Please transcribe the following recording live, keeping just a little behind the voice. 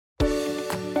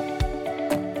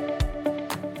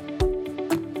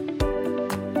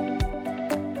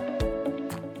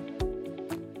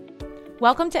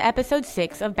Welcome to episode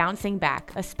 6 of Bouncing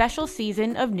Back, a special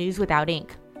season of News Without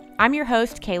Ink. I'm your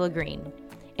host, Kayla Green.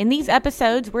 In these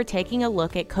episodes, we're taking a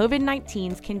look at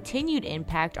COVID-19's continued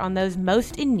impact on those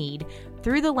most in need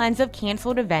through the lens of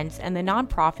canceled events and the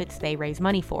nonprofits they raise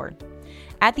money for.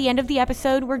 At the end of the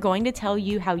episode, we're going to tell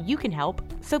you how you can help,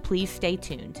 so please stay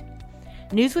tuned.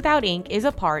 News Without Ink is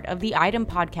a part of the Item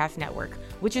Podcast Network,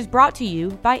 which is brought to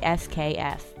you by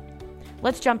SKF.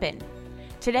 Let's jump in.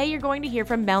 Today, you're going to hear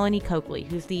from Melanie Coakley,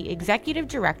 who's the Executive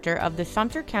Director of the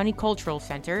Sumter County Cultural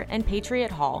Center and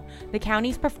Patriot Hall, the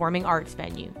county's performing arts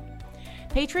venue.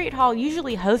 Patriot Hall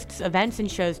usually hosts events and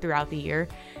shows throughout the year,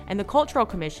 and the Cultural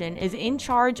Commission is in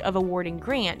charge of awarding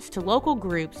grants to local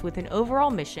groups with an overall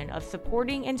mission of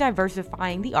supporting and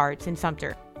diversifying the arts in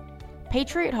Sumter.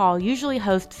 Patriot Hall usually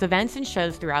hosts events and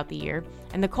shows throughout the year,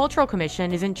 and the Cultural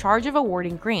Commission is in charge of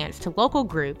awarding grants to local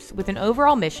groups with an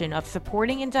overall mission of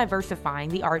supporting and diversifying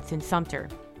the arts in Sumter.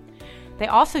 They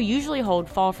also usually hold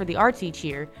Fall for the Arts each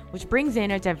year, which brings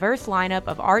in a diverse lineup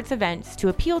of arts events to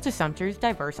appeal to Sumter's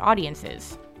diverse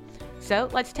audiences. So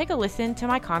let's take a listen to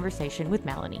my conversation with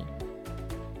Melanie.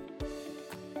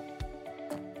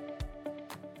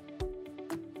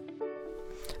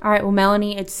 All right, well,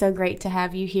 Melanie, it's so great to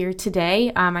have you here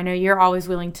today. I know you're always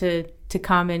willing to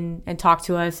come and talk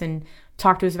to us and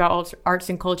talk to us about arts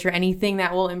and culture, anything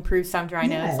that will improve Sumter. I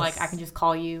know It's like I can just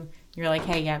call you. You're like,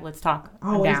 hey, yeah, let's talk.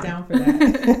 Always down for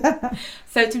that.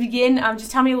 So to begin, just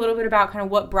tell me a little bit about kind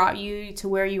of what brought you to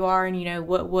where you are and, you know,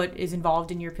 what is involved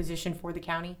in your position for the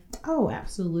county. Oh,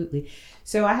 absolutely.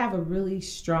 So I have a really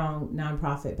strong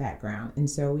nonprofit background. And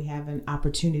so we have an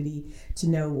opportunity to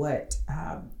know what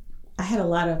I had a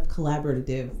lot of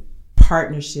collaborative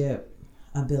partnership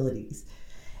abilities.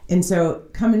 And so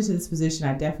coming into this position,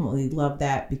 I definitely love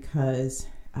that because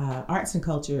arts and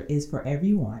culture is for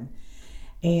everyone.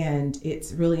 And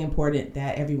it's really important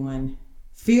that everyone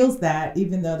feels that,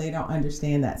 even though they don't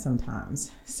understand that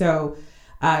sometimes. So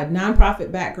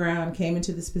nonprofit background, came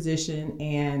into this position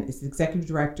and is the executive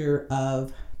director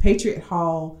of Patriot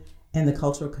Hall and the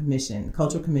Cultural Commission. The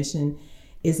Cultural Commission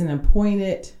is an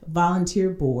appointed volunteer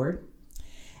board.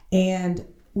 And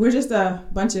we're just a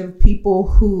bunch of people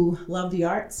who love the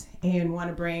arts and want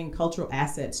to bring cultural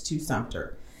assets to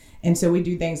Sumter. And so we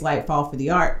do things like Fall for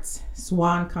the Arts,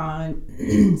 SwanCon,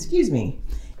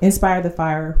 Inspire the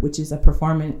Fire, which is a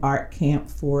performing art camp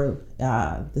for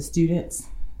the students,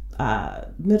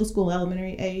 middle school,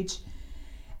 elementary age.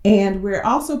 And we're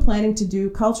also planning to do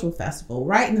Cultural Festival.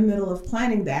 Right in the middle of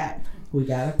planning that, we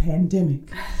got a pandemic.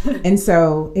 And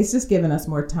so it's just given us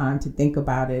more time to think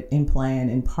about it and plan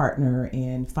and partner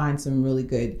and find some really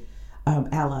good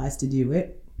allies to do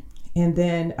it. And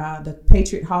then the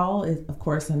Patriot Hall is, of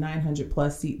course, a 900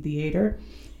 plus seat theater.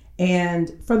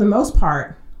 And for the most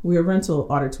part, we're a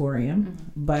rental auditorium.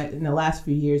 Mm-hmm. But in the last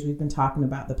few years, we've been talking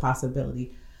about the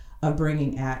possibility of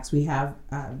bringing acts. We have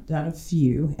done a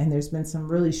few, and there's been some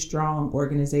really strong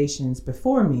organizations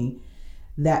before me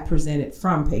that presented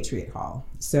from Patriot Hall.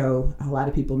 So a lot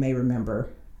of people may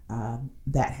remember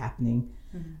that happening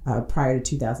prior to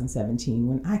 2017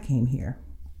 when I came here.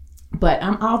 But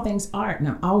I'm all things art, and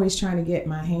I'm always trying to get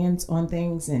my hands on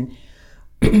things and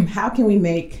how can we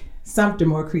make Sumter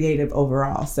more creative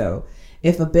overall. So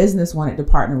if a business wanted to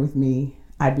partner with me,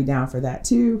 I'd be down for that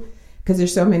too, because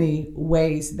there's so many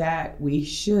ways that we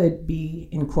should be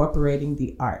incorporating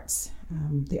the arts.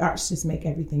 The arts just make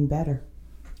everything better.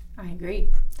 I agree.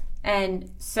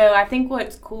 And so I think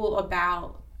what's cool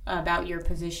about your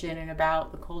position and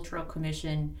about the Cultural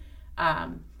Commission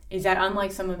is that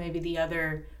unlike some of maybe the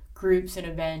other groups and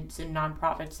events and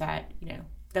nonprofits that, you know,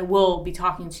 that we'll be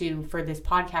talking to for this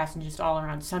podcast and just all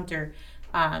around Sumter,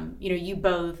 you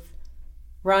both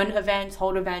run events,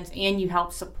 hold events, and you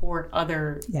help support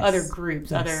other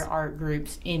groups, other art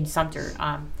groups in Sumter.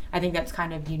 I think that's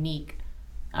kind of unique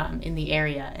in the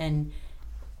area. And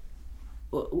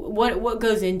what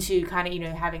goes into kind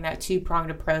of, having that two-pronged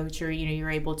approach, or,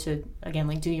 you're able to, again,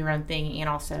 like do your own thing and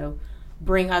also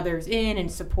bring others in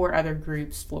and support other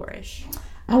groups flourish?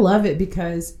 I love it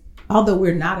because although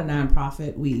we're not a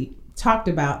nonprofit, we talked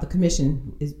about, the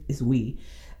commission we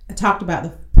talked about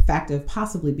the fact of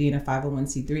possibly being a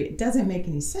 501c3. It doesn't make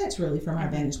any sense really from our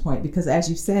vantage point because, as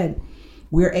you said,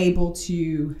 we're able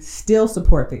to still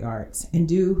support the arts and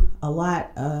do a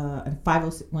lot a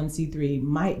 501c3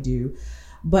 might do,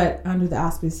 but under the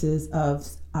auspices of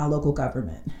our local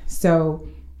government. So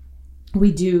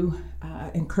we do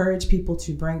encourage people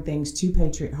to bring things to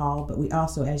Patriot Hall, but we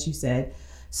also, as you said,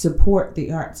 support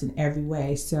the arts in every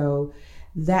way. So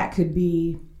that could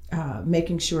be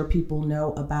making sure people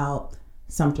know about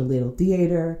Sumter Little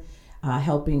Theater,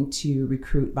 helping to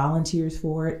recruit volunteers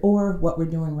for it, or what we're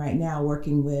doing right now,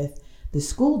 working with the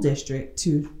school district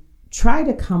to try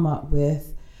to come up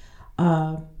with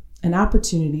an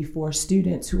opportunity for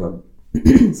students who are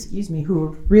who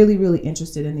are really, really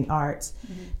interested in the arts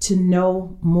to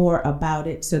know more about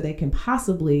it so they can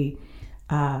possibly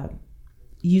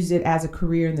use it as a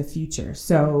career in the future.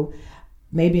 So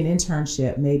maybe an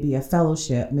internship, maybe a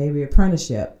fellowship, maybe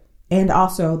apprenticeship. And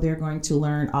also they're going to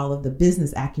learn all of the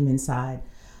business acumen side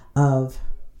of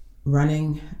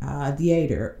running a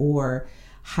theater or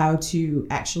how to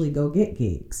actually go get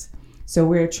gigs. So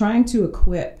we're trying to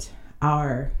equip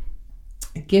our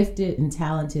gifted and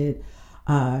talented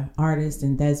artists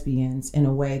and thespians in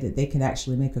a way that they could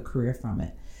actually make a career from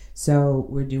it. So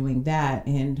we're doing that.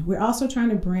 And we're also trying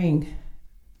to bring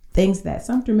things that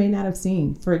Sumter may not have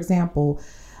seen. For example,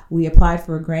 we applied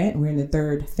for a grant. We're in the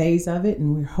third phase of it,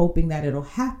 and we're hoping that it'll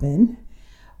happen.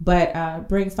 But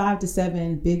bring 5 to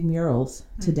 7 big murals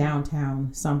to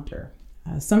downtown Sumter.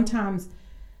 Sometimes,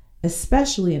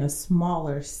 especially in a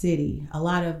smaller city, a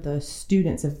lot of the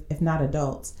students, if not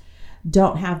adults,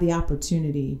 don't have the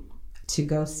opportunity to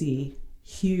go see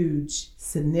huge,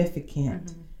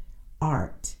 significant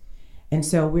art. And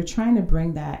so we're trying to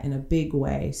bring that in a big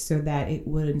way so that it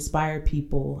would inspire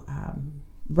people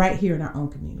right here in our own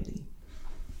community.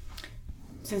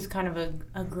 This is kind of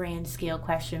a grand scale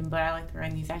question, but I like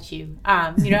throwing these at you.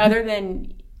 Other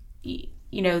than,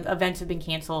 events have been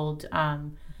canceled,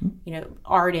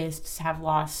 artists have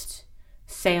lost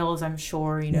sales, I'm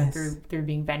sure, yes, through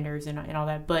being vendors and all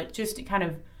that. But just kind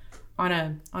of on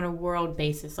a world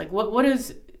basis, like what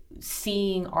does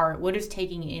seeing art, what does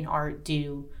taking in art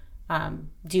do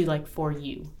like for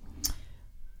you?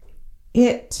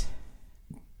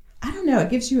 I don't know, it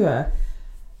gives you a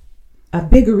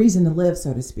bigger reason to live,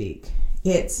 so to speak.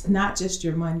 It's not just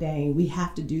your mundane, we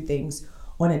have to do things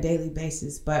on a daily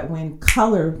basis, but when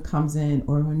color comes in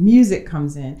or when music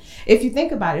comes in, if you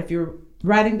think about it, if you're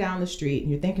riding down the street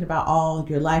and you're thinking about all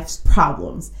your life's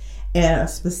problems and a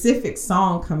specific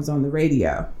song comes on the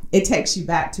radio, it takes you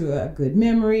back to a good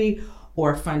memory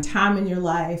or a fun time in your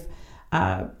life.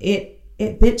 It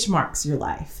benchmarks your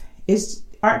life.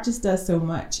 Art just does so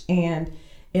much. And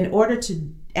in order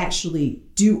to actually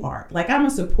do art, like I'm a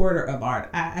supporter of art,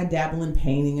 I dabble in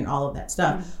painting and all of that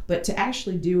stuff, but to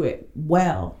actually do it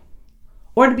well,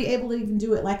 or to be able to even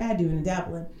do it like I do in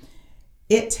dabbling,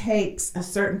 it takes a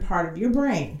certain part of your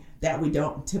brain that we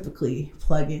don't typically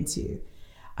plug into.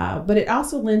 But it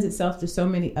also lends itself to so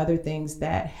many other things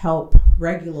that help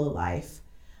regular life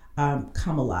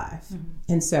come alive.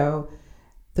 And so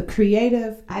the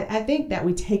creative, I think that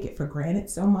we take it for granted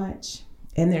so much.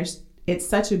 And it's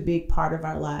such a big part of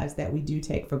our lives that we do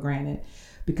take for granted,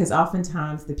 because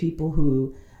oftentimes the people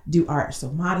who do art are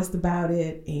so modest about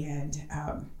it, and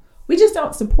we just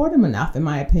don't support them enough, in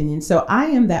my opinion. So I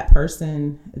am that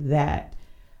person that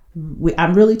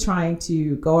I'm really trying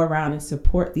to go around and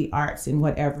support the arts in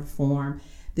whatever form.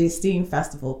 The Esteem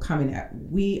Festival coming up,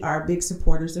 we are big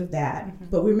supporters of that,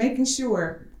 but we're making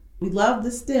sure we love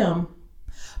the STEM,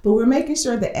 but we're making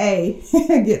sure the A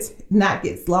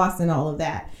gets lost in all of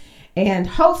that. And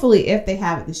hopefully, if they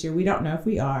have it this year, we don't know if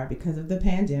we are because of the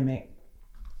pandemic.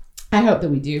 I hope that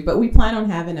we do, but we plan on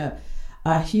having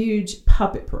a huge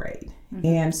puppet parade.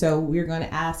 And so we're going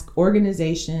to ask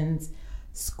organizations,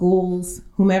 schools,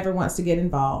 whomever wants to get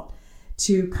involved,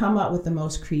 to come up with the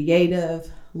most creative,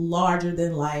 larger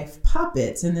than life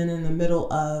puppets. And then in the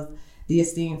middle of the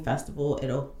Esteem Festival,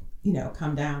 it'll,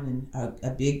 come down in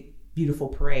a big, beautiful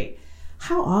parade.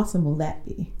 How awesome will that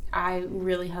be? I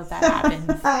really hope that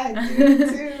happens. I do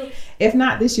too. If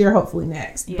not this year, hopefully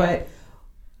next. Yeah.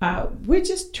 But we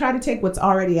just try to take what's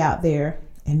already out there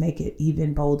and make it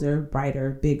even bolder,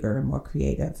 brighter, bigger, and more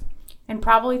creative. And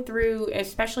probably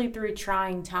especially through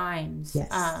trying times.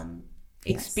 Yes.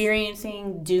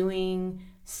 Experiencing, doing,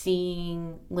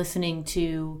 seeing, listening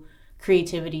to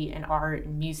creativity and art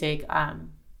and music.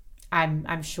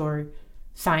 I'm sure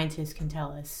scientists can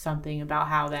tell us something about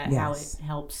how it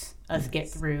helps us get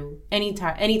through any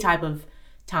type of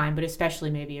time, but especially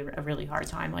maybe a really hard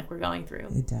time like we're going through.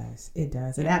 It does.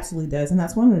 It absolutely does. And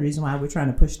that's one of the reasons why we're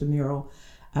trying to push the mural.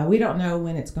 We don't know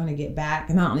when it's going to get back,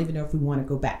 and I don't even know if we want to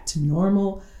go back to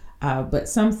normal, but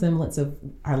some semblance of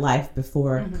our life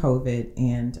before COVID.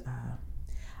 And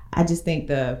I just think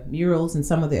the murals and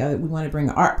some of the other, we want to bring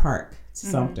an art park to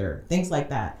Sumter, things like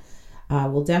that.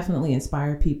 Will definitely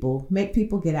inspire people, make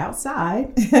people get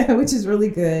outside, which is really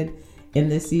good in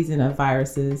this season of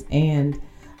viruses, and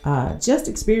just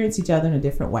experience each other in a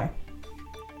different way.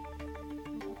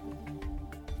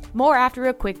 More after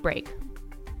a quick break.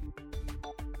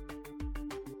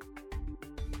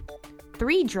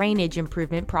 3 drainage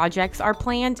improvement projects are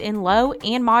planned in low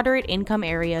and moderate income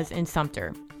areas in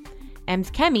Sumter. Ems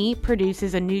Chemi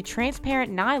produces a new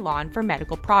transparent nylon for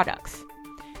medical products.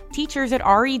 Teachers at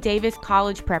R.E. Davis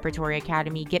College Preparatory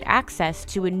Academy get access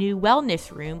to a new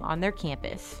wellness room on their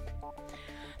campus.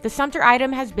 The Sumter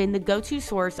Item has been the go-to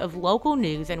source of local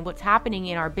news and what's happening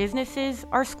in our businesses,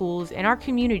 our schools, and our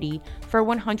community for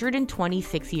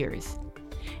 126 years.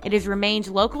 It has remained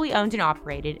locally owned and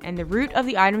operated, and the root of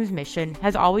the Item's mission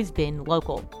has always been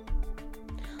local.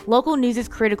 Local news is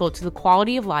critical to the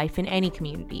quality of life in any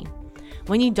community.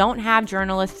 When you don't have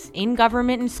journalists in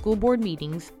government and school board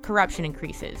meetings, corruption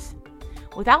increases.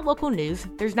 Without local news,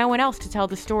 there's no one else to tell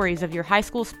the stories of your high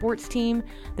school sports team,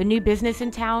 the new business in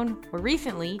town, or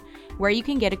recently, where you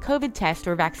can get a COVID test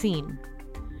or vaccine.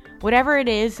 Whatever it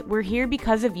is, we're here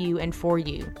because of you and for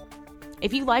you.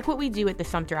 If you like what we do at the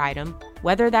Sumter Item,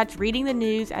 whether that's reading the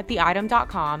news at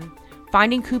theitem.com,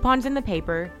 finding coupons in the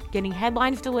paper, getting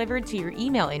headlines delivered to your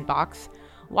email inbox,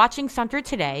 watching Sumter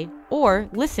Today, or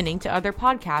listening to other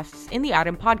podcasts in the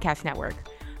Item Podcast Network,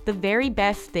 the very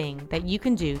best thing that you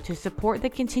can do to support the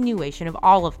continuation of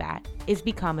all of that is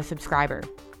become a subscriber.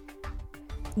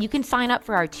 You can sign up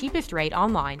for our cheapest rate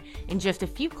online in just a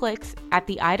few clicks at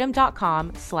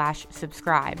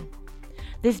theitem.com/subscribe.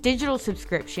 This digital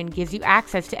subscription gives you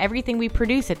access to everything we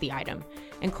produce at The Item,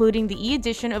 including the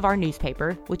e-edition of our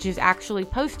newspaper, which is actually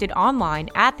posted online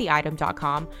at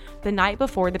theitem.com the night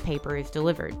before the paper is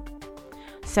delivered.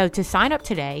 So to sign up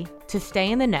today, to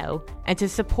stay in the know, and to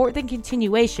support the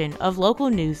continuation of local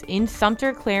news in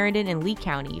Sumter, Clarendon, and Lee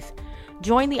counties,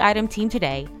 join the Item team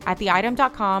today at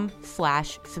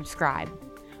theitem.com/subscribe.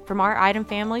 From our Item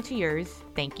family to yours,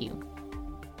 thank you.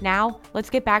 Now,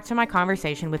 let's get back to my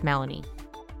conversation with Melanie.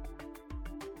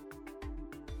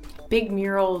 Big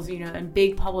murals, and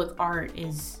big public art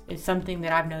is something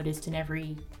that I've noticed in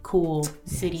every cool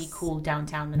city, cool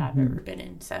downtown that I've ever been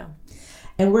in, so...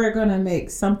 And we're going to make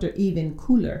Sumter even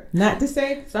cooler. Not to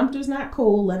say Sumter's not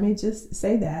cool, let me just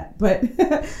say that. But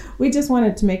we just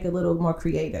wanted to make it a little more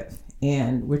creative.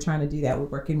 And we're trying to do that. We're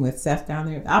working with Seth down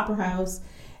there at the Opera House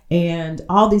and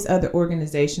all these other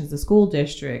organizations, the school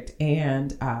district.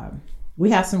 And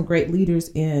we have some great leaders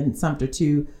in Sumter,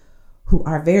 too, who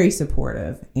are very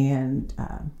supportive. And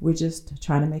we're just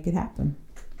trying to make it happen.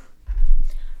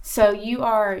 So you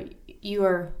are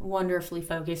wonderfully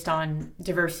focused on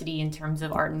diversity in terms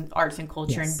of arts and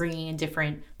culture, and bringing in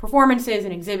different performances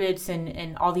and exhibits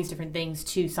and all these different things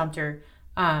to Sumter.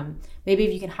 Maybe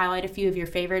if you can highlight a few of your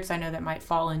favorites. I know that might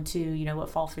fall into, what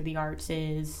Fall for the Arts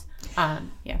is.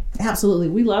 Absolutely.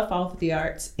 We love Fall for the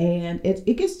Arts, and it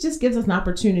just gives us an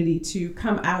opportunity to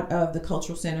come out of the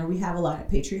cultural center. We have a lot at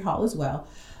Patriot Hall as well,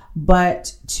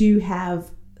 but to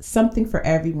have something for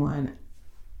everyone.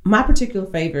 My particular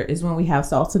favorite is when we have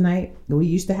salsa night. We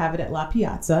used to have it at La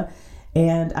Piazza,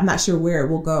 and I'm not sure where it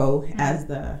will go as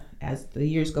the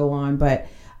years go on, but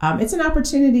it's an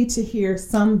opportunity to hear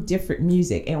some different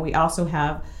music. And we also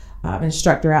have an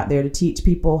instructor out there to teach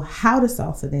people how to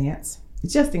salsa dance,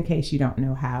 just in case you don't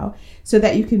know how, so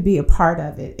that you can be a part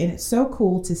of it. And it's so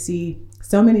cool to see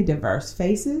so many diverse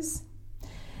faces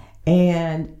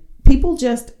and people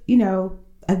just,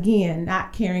 again,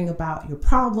 not caring about your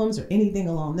problems or anything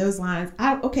along those lines.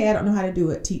 I don't know how to do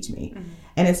it. Teach me. Mm-hmm.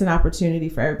 And it's an opportunity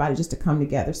for everybody just to come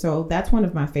together. So that's one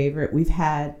of my favorite. We've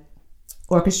had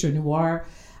Orchestra Noir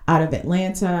out of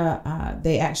Atlanta.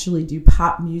 They actually do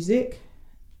pop music,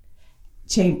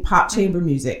 chamber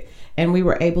music. And we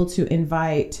were able to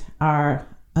invite our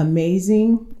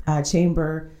amazing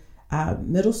chamber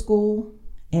middle school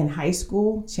and high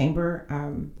school chamber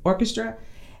orchestra.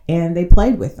 And they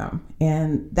played with them.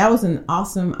 And that was an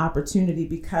awesome opportunity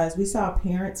because we saw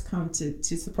parents come to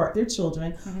support their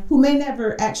children who may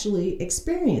never actually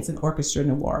experience an orchestra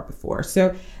noir before.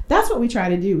 So that's what we try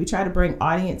to do. We try to bring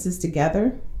audiences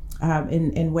together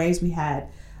in ways. We had,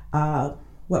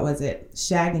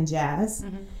 shag and jazz.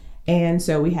 Mm-hmm. And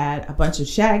so we had a bunch of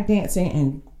shag dancing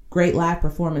and great live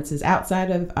performances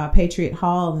outside of Patriot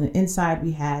Hall. And inside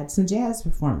we had some jazz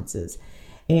performances.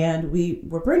 And we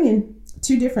were bringing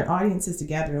two different audiences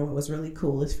together. And what was really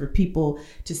cool is for people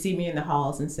to see me in the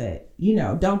halls and say,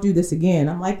 don't do this again.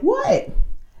 I'm like, what?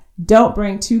 Don't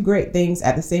bring two great things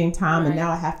at the same time. Right. And now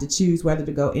I have to choose whether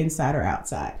to go inside or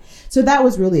outside. So that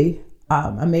was really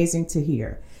amazing to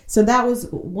hear. So that was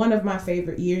one of my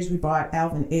favorite years. We brought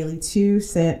Alvin Ailey too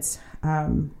since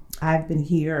I've been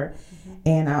here. Mm-hmm.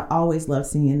 And I always love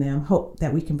seeing them. Hope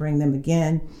that we can bring them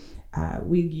again.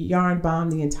 We yarn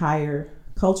bombed the entire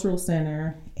cultural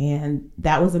center, and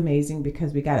that was amazing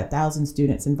because we got 1,000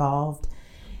 students involved,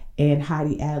 and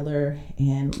Heidi Adler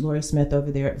and Lori Smith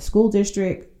over there at the school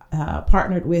district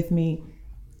partnered with me.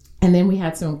 And then we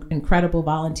had some incredible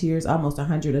volunteers, almost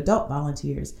 100 adult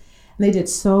volunteers. And they did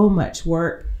so much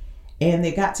work. And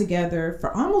they got together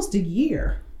for almost a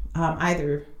year,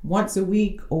 either once a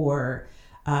week or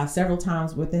several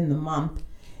times within the month.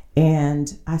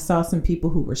 And I saw some people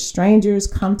who were strangers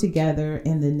come together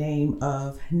in the name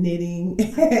of knitting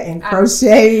and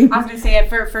crocheting. I was going to say,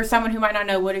 for someone who might not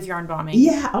know, what is yarn bombing?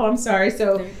 Yeah. Oh, I'm sorry.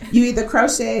 So you either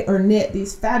crochet or knit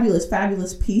these fabulous,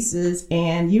 fabulous pieces,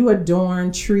 and you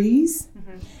adorn trees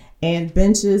and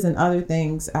benches and other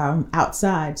things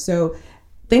outside. So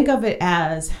think of it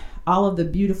as all of the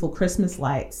beautiful Christmas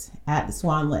lights at the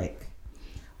Swan Lake,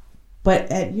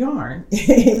 but at yarn,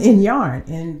 in yarn.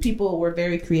 And people were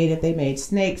very creative. They made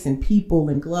snakes and people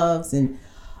and gloves and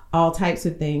all types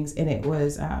of things. And it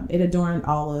was, it adorned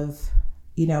all of,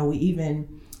 we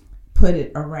even put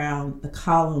it around the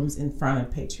columns in front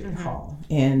of Patriot Hall.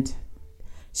 And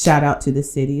shout out to the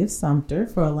city of Sumter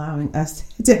for allowing us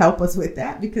to help us with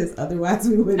that, because otherwise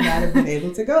we would not have been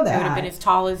able to go that high. It would have been as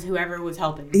tall as whoever was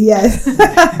helping. Yes.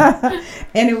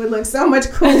 And it would look so much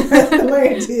cooler the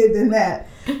way it did than that.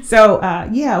 So,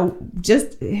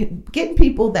 just getting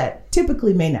people that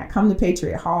typically may not come to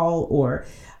Patriot Hall or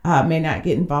may not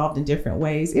get involved in different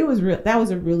ways. That was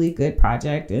a really good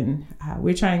project, and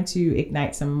we're trying to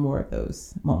ignite some more of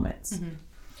those moments. Mm-hmm.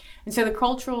 And so the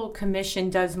Cultural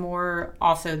Commission does more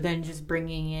also than just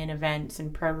bringing in events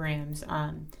and programs.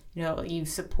 You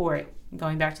support,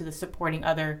 going back to the supporting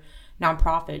other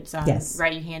nonprofits, yes.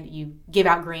 Right? You give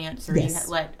out grants, or yes.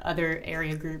 you let other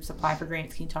area groups apply for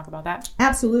grants. Can you talk about that?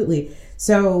 Absolutely.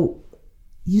 So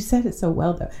you said it so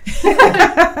well, though.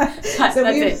 That's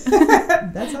it.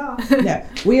 That's all. No,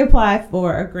 we applied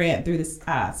for a grant through the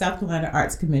South Carolina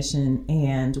Arts Commission,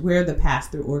 and we're the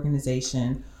pass-through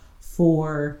organization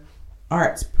for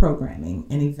arts programming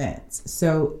and events.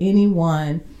 So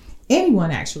anyone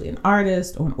actually, an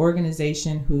artist or an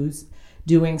organization who's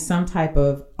doing some type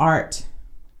of art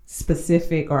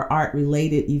specific or art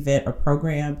related event or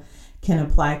program can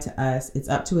apply to us. It's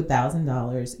up to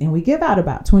 $1,000, and we give out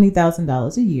about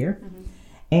 $20,000 a year. Mm-hmm.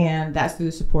 And that's through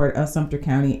the support of Sumter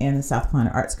County and the South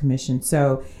Carolina Arts Commission.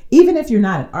 So even if you're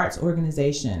not an arts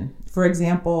organization, for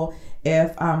example,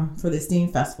 if for the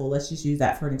STEAM Festival, let's just use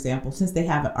that for an example, since they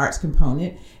have an arts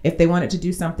component, if they wanted to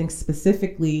do something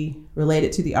specifically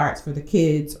related to the arts for the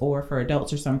kids or for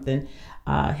adults or something,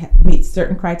 meets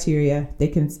certain criteria, they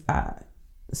can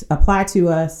apply to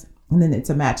us, and then it's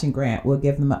a matching grant. We'll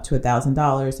give them up to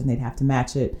 $1,000, and they'd have to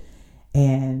match it.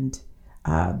 And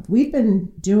we've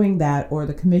been doing that, or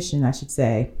the commission, I should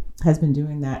say, has been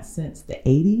doing that since the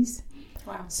 80s.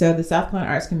 Wow. So the South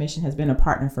Carolina Arts Commission has been a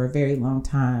partner for a very long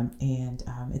time, and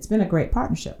it's been a great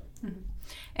partnership. Mm-hmm.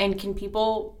 And can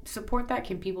people support that?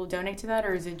 Can people donate to that,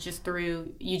 or is it just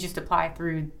you just apply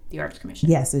through the Arts Commission?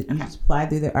 Yes, you just apply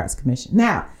through the Arts Commission.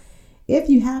 Now, if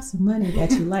you have some money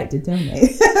that you like to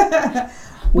donate,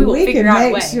 we can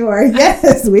make sure.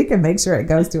 Yes, we can make sure it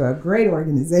goes to a great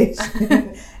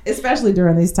organization, especially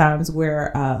during these times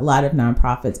where a lot of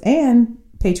nonprofits and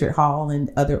Patriot Hall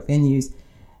and other venues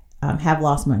have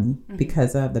lost money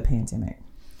because of the pandemic.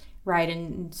 Right,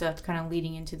 and so that's kind of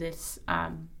leading into this.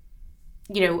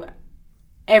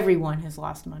 Everyone has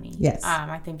lost money. Yes,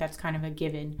 I think that's kind of a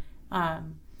given.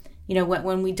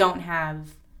 When we don't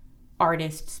have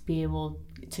artists be able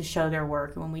to show their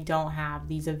work, and when we don't have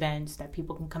these events that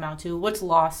people can come out to, what's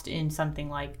lost in something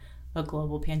like a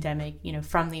global pandemic,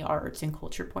 from the arts and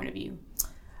culture point of view?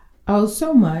 Oh,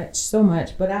 so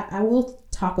much. But I will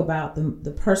talk about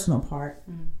the personal part,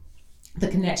 the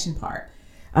connection part.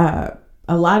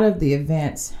 A lot of the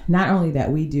events, not only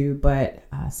that we do, but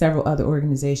several other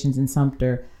organizations in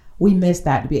Sumter, we miss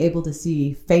that, to be able to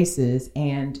see faces.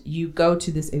 And you go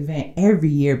to this event every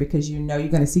year because you're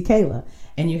going to see Kayla,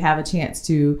 and you have a chance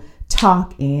to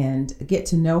talk and get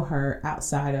to know her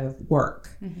outside of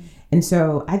work. Mm-hmm. And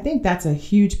so I think that's a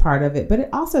huge part of it, but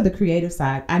also the creative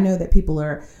side. I know that people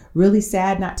are really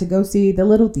sad not to go see the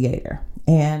Little Theater,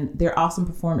 and their awesome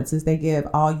performances they give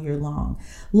all year long.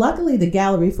 Luckily, the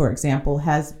gallery, for example,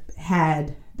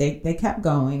 they kept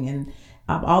going, and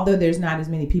although there's not as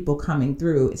many people coming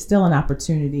through, it's still an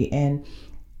opportunity. And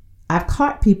I've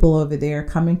caught people over there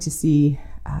coming to see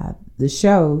the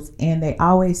shows, and they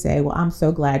always say, well, I'm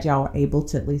so glad y'all were able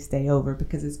to at least stay over,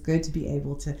 because it's good to be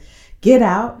able to get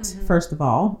out, first of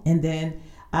all, and then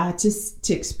just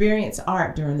to experience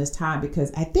art during this time,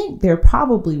 because I think they're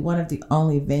probably one of the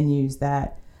only venues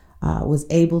that was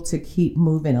able to keep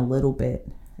moving a little bit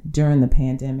during the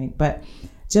pandemic. But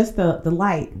just the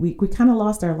light, we kind of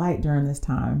lost our light during this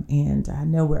time, and I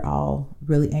know we're all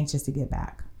really anxious to get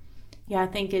back. Yeah, I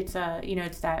think it's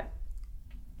it's that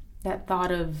that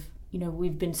thought of,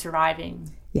 we've been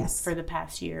surviving for the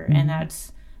past year, and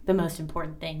that's the most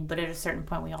important thing. But at a certain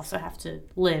point, we also have to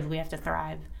live. We have to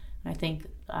thrive. And I think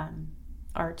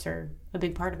arts are a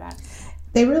big part of that.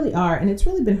 They really are. And it's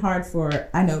really been hard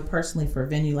I know personally, for a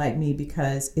venue like me,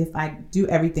 because if I do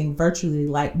everything virtually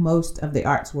like most of the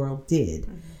arts world did,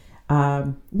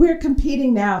 we're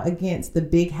competing now against the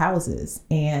big houses,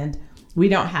 and we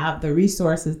don't have the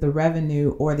resources, the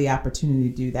revenue, or the opportunity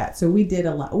to do that. So we did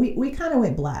a lot. We kind of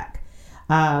went black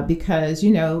because,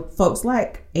 folks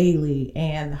like Ailey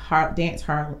and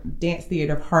Dance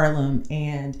Theater of Harlem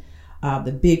and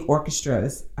the big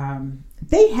orchestras,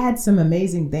 they had some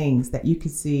amazing things that you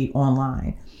could see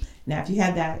online. Now, if you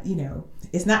had that,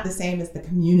 it's not the same as the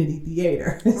community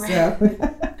theater. Right. So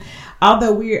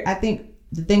although I think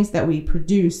the things that we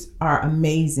produce are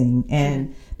amazing,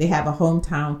 and they have a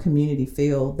hometown community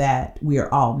feel that we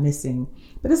are all missing,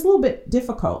 but it's a little bit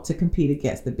difficult to compete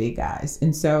against the big guys.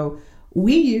 And so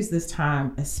we use this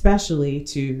time especially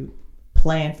to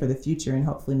plan for the future and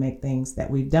hopefully make things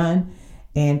that we've done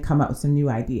and come up with some new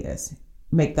ideas,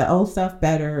 make the old stuff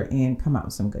better, and come up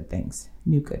with some good things,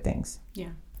 new good things.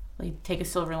 Yeah. Like take a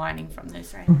silver lining from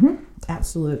this, right? Mm-hmm.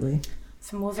 Absolutely.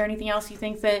 So was there anything else you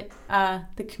think that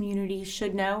the community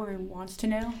should know or wants to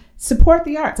know? Support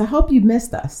the arts. I hope you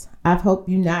missed us. I hope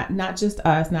you not just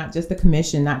us, not just the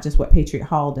commission, not just what Patriot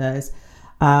Hall does,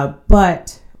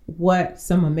 but what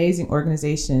some amazing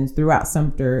organizations throughout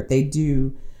Sumter, they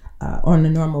do on a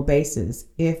normal basis.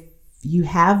 If you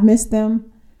have missed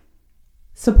them,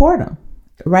 support them.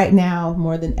 Right now,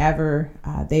 more than ever,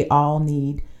 they all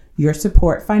need your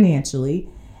support financially.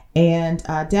 And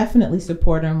definitely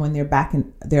support them when they're back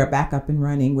up and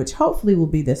running, which hopefully will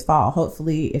be this fall.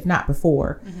 Hopefully, if not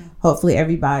before, hopefully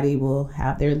everybody will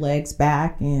have their legs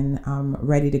back and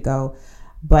ready to go.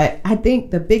 But I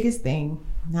think one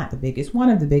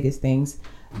of the biggest things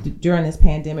during this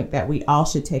pandemic that we all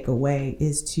should take away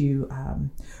is to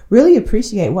really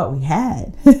appreciate what we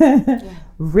had.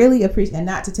 Really appreciate, and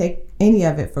not to take any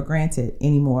of it for granted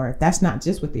anymore. That's not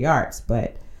just with the arts,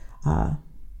 but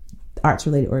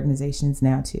arts-related organizations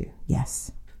now too.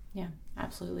 Yes. Yeah,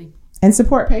 absolutely. And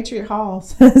support Patriot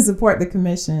Halls, support the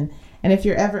commission. And if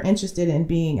you're ever interested in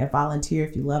being a volunteer,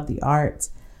 if you love the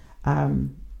arts,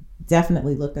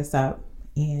 definitely look us up.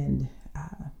 And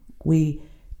we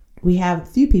have a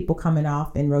few people coming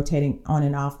off and rotating on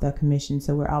and off the commission.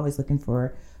 So we're always looking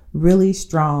for really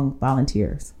strong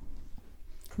volunteers.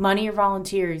 Money or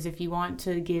volunteers, if you want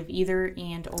to give either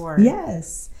and or.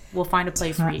 Yes. We'll find a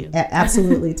place for you.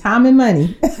 Absolutely. Time and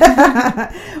money.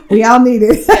 We all need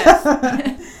it. Yes.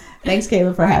 Thanks,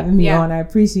 Kayla, for having me on. I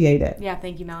appreciate it. Yeah.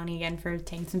 Thank you, Melanie, again, for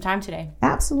taking some time today.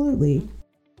 Absolutely.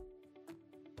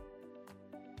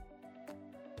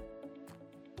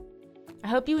 I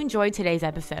hope you enjoyed today's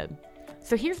episode.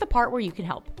 So here's the part where you can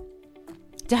help.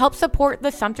 To help support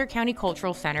the Sumter County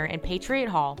Cultural Center and Patriot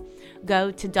Hall,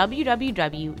 go to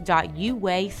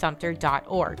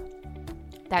www.uwaysumter.org.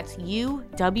 That's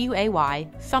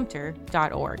UWAY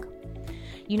Sumter.org.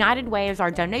 United Way is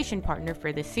our donation partner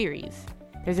for this series.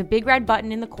 There's a big red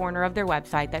button in the corner of their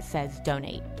website that says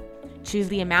Donate. Choose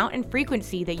the amount and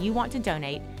frequency that you want to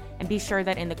donate, and be sure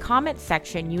that in the comments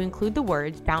section you include the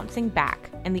words Bouncing Back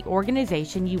and the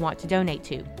organization you want to donate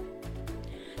to.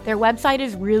 Their website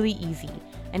is really easy,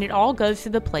 and it all goes to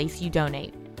the place you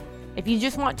donate. If you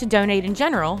just want to donate in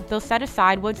general, they'll set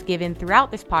aside what's given throughout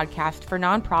this podcast for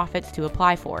nonprofits to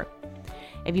apply for.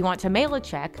 If you want to mail a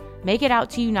check, make it out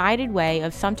to United Way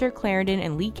of Sumter, Clarendon,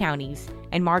 and Lee counties,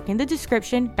 and mark in the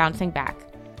description Bouncing Back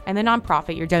and the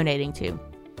nonprofit you're donating to,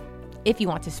 if you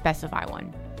want to specify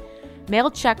one.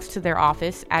 Mail checks to their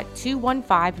office at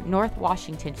 215 North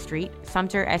Washington Street,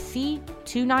 Sumter, SC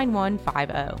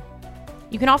 29150.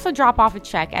 You can also drop off a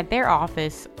check at their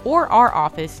office or our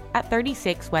office at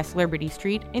 36 West Liberty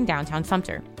Street in downtown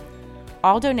Sumter.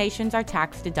 All donations are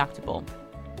tax deductible.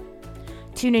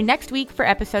 Tune in next week for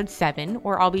episode 7,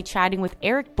 where I'll be chatting with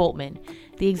Eric Boltman,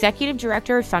 the executive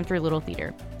director of Sumter Little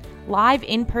Theater. Live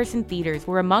in-person theaters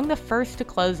were among the first to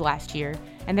close last year,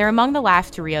 and they're among the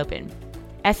last to reopen.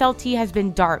 SLT has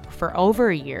been dark for over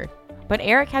a year, but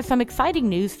Eric has some exciting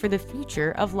news for the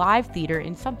future of live theater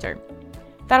in Sumter.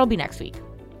 That'll be next week.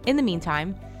 In the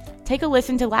meantime, take a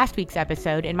listen to last week's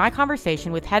episode and my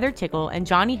conversation with Heather Tickle and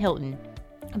Johnny Hilton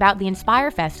about the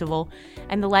Inspire Festival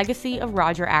and the legacy of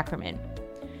Roger Ackerman.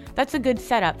 That's a good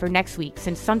setup for next week,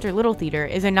 since Sumter Little Theater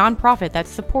is a nonprofit that's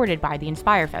supported by the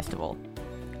Inspire Festival.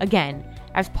 Again,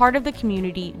 as part of the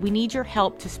community, we need your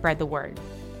help to spread the word.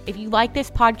 If you like this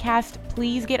podcast,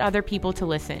 please get other people to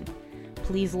listen.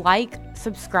 Please like,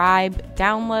 subscribe,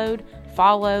 download,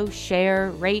 follow,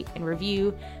 share, rate, and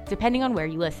review, depending on where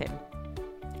you listen.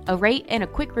 A rate and a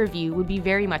quick review would be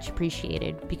very much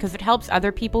appreciated because it helps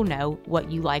other people know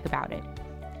what you like about it.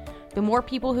 The more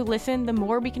people who listen, the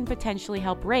more we can potentially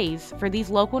help raise for these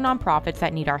local nonprofits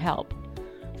that need our help.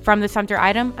 From the Sumter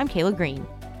Item, I'm Kayla Green.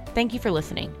 Thank you for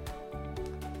listening.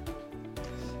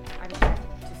 I just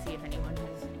checked to see if anyone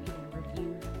has